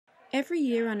Every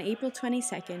year on April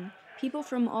 22nd, people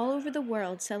from all over the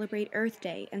world celebrate Earth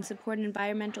Day and support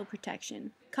environmental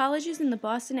protection. Colleges in the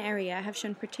Boston area have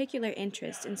shown particular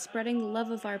interest in spreading the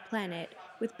love of our planet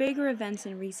with bigger events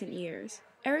in recent years.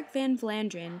 Eric Van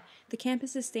Vlanderen, the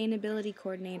campus sustainability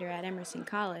coordinator at Emerson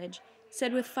College,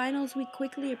 said with finals week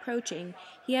quickly approaching,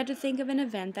 he had to think of an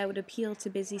event that would appeal to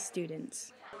busy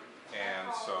students.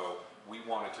 And so we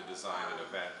wanted to design an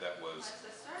event that was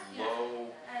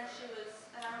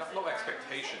not low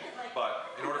expectation,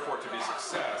 but in order for it to be a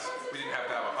success, we didn't have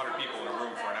to have 100 people in a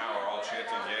room for an hour all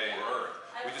chanting yay the Earth.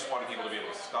 We just wanted people to be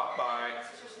able to stop by,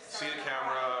 see the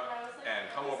camera, and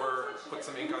come over, put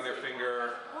some ink on their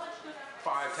finger,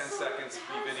 5-10 seconds,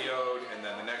 be videoed, and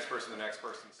then the next person.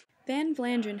 Van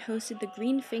Vlanderen hosted the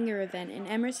Green Finger event in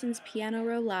Emerson's Piano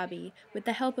Row lobby with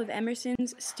the help of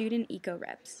Emerson's student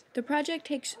eco-reps. The project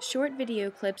takes short video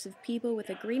clips of people with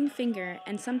a green finger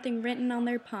and something written on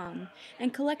their palm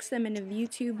and collects them in a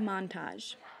YouTube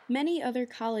montage. Many other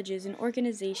colleges and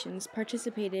organizations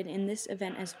participated in this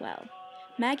event as well.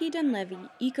 Maggie Dunleavy,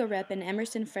 eco-rep and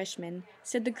Emerson freshman,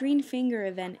 said the Green Finger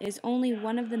event is only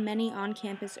one of the many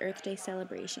on-campus Earth Day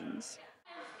celebrations.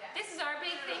 This is our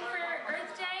big thing for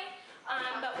Earth Day,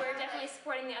 but we're definitely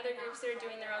supporting the other groups that are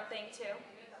doing their own thing too.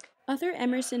 Other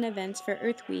Emerson events for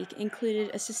Earth Week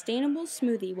included a sustainable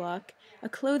smoothie walk, a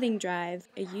clothing drive,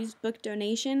 a used book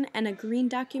donation, and a green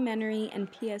documentary and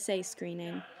PSA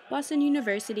screening. Boston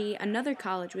University, another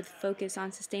college with focus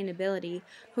on sustainability,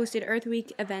 hosted Earth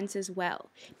Week events as well,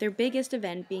 their biggest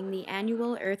event being the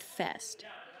annual Earth Fest.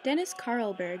 Dennis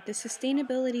Carlberg, the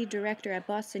Sustainability Director at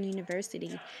Boston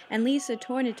University, and Lisa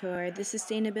Tornatore, the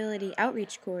Sustainability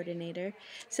Outreach Coordinator,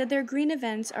 said their green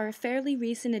events are a fairly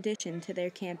recent addition to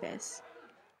their campus.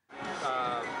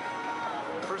 The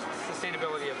first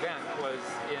sustainability event was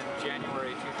in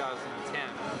January 2010,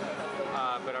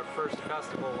 but our first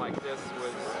festival like this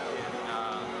was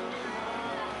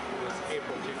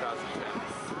April 2010.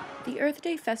 The Earth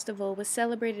Day Festival was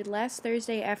celebrated last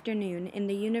Thursday afternoon in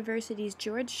the university's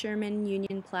George Sherman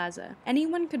Union Plaza.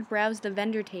 Anyone could browse the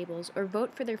vendor tables or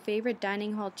vote for their favorite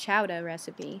dining hall chowder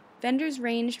recipe. Vendors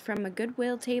ranged from a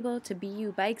Goodwill table to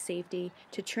BU Bike Safety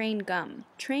to Train Gum.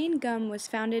 Train Gum was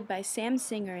founded by Sam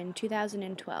Singer in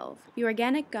 2012. The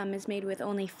organic gum is made with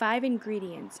only 5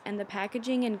 ingredients, and the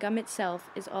packaging and gum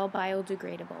itself is all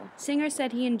biodegradable. Singer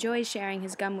said he enjoys sharing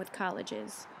his gum with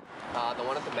colleges. The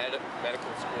one at the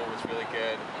medical school was really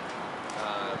good.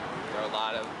 There were a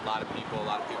lot of people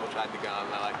tried the gum.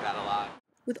 I like that a lot.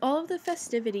 With all of the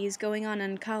festivities going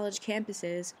on college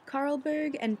campuses,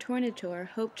 Carlberg and Tornatore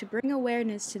hope to bring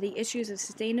awareness to the issues of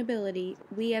sustainability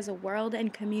we as a world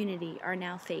and community are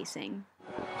now facing.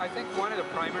 I think one of the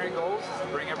primary goals is to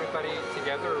bring everybody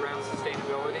together around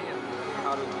sustainability and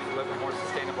how to live a more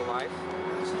sustainable life.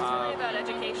 It's really about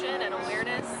education and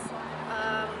awareness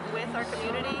with our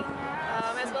community,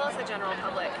 as well as the general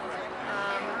public,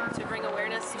 to bring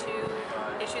awareness to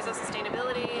issues of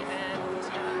sustainability and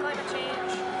climate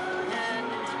change, and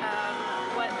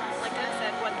like Dennis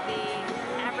said, what the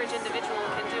average individual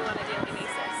can do on a daily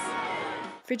basis.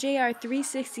 For JR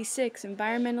 366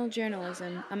 Environmental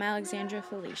Journalism, I'm Alexandra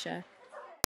Felicia.